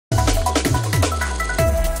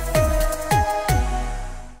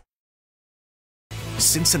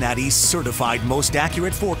Cincinnati's certified most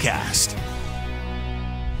accurate forecast.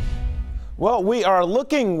 Well, we are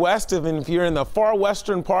looking west if you're in the far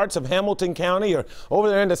western parts of Hamilton County or over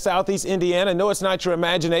there into southeast Indiana. No, it's not your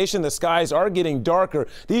imagination. The skies are getting darker.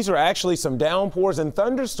 These are actually some downpours and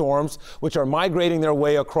thunderstorms which are migrating their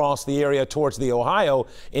way across the area towards the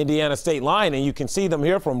Ohio-Indiana state line. And you can see them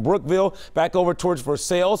here from Brookville back over towards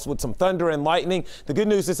Versailles with some thunder and lightning. The good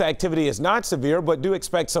news, this activity is not severe, but do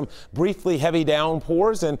expect some briefly heavy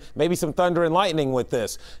downpours and maybe some thunder and lightning with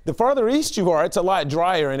this. The farther east you are, it's a lot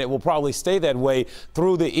drier and it will probably stay that way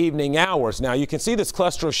through the evening hours. Now you can see this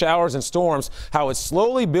cluster of showers and storms, how it's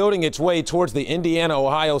slowly building its way towards the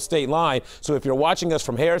Indiana-Ohio state line. So if you're watching us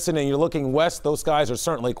from Harrison and you're looking west, those skies are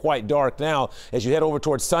certainly quite dark now. As you head over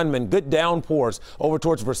towards Sunman, good downpours over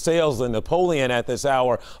towards Versailles and Napoleon at this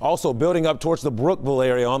hour. Also building up towards the Brookville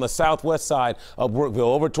area on the southwest side of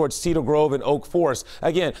Brookville, over towards Cedar Grove and Oak Forest.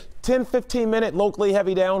 Again, 10-15 minute locally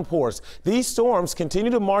heavy downpours. These storms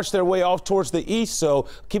continue to march their way off towards the east, so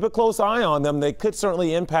keep a close eye on them. They could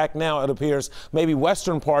certainly impact now, it appears, maybe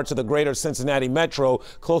western parts of the greater Cincinnati metro,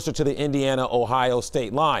 closer to the Indiana-Ohio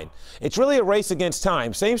state line. It's really a race against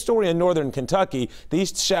time. Same story in northern Kentucky.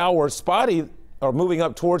 These showers, spotty, are moving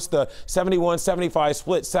up towards the 71-75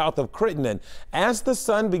 split south of Crittenden. As the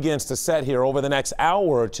sun begins to set here over the next hour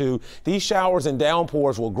or two, these showers and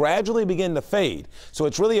downpours will gradually begin to fade. So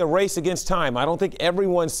it's really a race against time. I don't think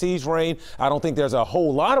everyone sees rain. I don't think there's a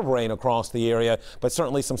whole lot of rain across the area, but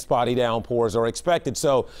certainly some spotty downpours are expected.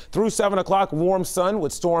 So through 7 o'clock, warm sun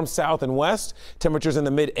with storms south and west. Temperatures in the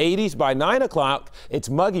mid-80s. By 9 o'clock, it's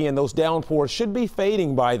muggy and those downpours should be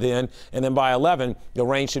fading by then. And then by 11, the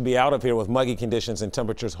rain should be out of here with muggy conditions and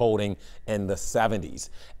temperatures holding in the 70s.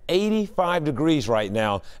 85 degrees right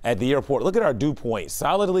now at the airport. Look at our dew point,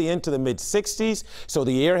 solidly into the mid-60s. So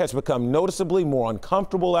the air has become noticeably more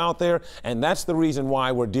uncomfortable out there. And that's the reason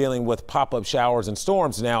why we're dealing with pop-up showers and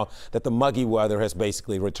storms now that the muggy weather has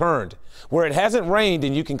basically returned. Where it hasn't rained,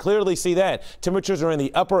 and you can clearly see that, temperatures are in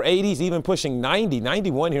the upper 80s, even pushing 90,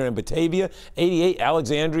 91 here in Batavia, 88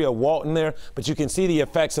 Alexandria, Walton there. But you can see the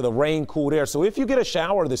effects of the rain-cooled air. So if you get a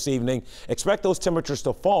shower this evening, expect those temperatures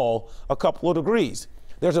to fall a couple of degrees.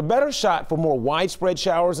 There's a better shot for more widespread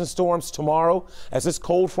showers and storms tomorrow as this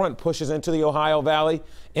cold front pushes into the Ohio Valley,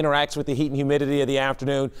 interacts with the heat and humidity of the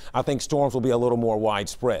afternoon. I think storms will be a little more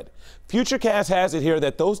widespread. Futurecast has it here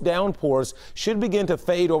that those downpours should begin to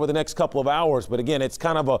fade over the next couple of hours. But again, it's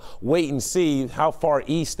kind of a wait and see how far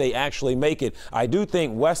east they actually make it. I do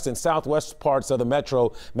think west and southwest parts of the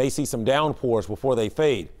metro may see some downpours before they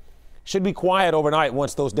fade. Should be quiet overnight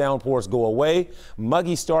once those downpours go away.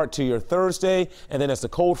 Muggy start to your Thursday, and then as the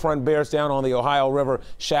cold front bears down on the Ohio River,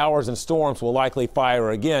 showers and storms will likely fire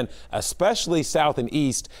again, especially south and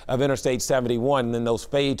east of Interstate 71, and then those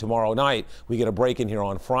fade tomorrow night. We get a break in here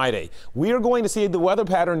on Friday. We are going to see the weather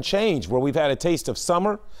pattern change where we've had a taste of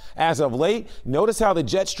summer as of late. Notice how the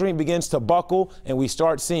jet stream begins to buckle and we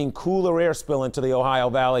start seeing cooler air spill into the Ohio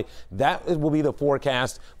Valley. That will be the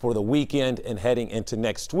forecast for the weekend and heading into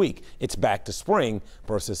next week. It's back to spring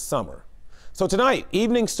versus summer. So tonight,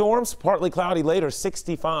 evening storms, partly cloudy later,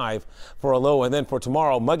 65 for a low. And then for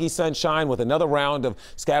tomorrow, muggy sunshine with another round of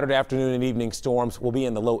scattered afternoon and evening storms will be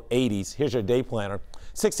in the low 80s. Here's your day planner.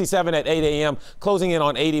 67 at 8 a.m., closing in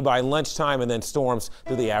on 80 by lunchtime, and then storms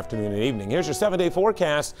through the afternoon and evening. Here's your 7-day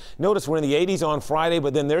forecast. Notice we're in the 80s on Friday,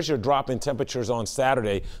 but then there's your drop in temperatures on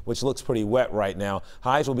Saturday, which looks pretty wet right now.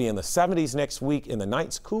 Highs will be in the 70s next week, and the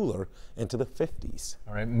nights cooler into the 50s.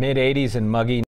 All right, mid-80s and muggy.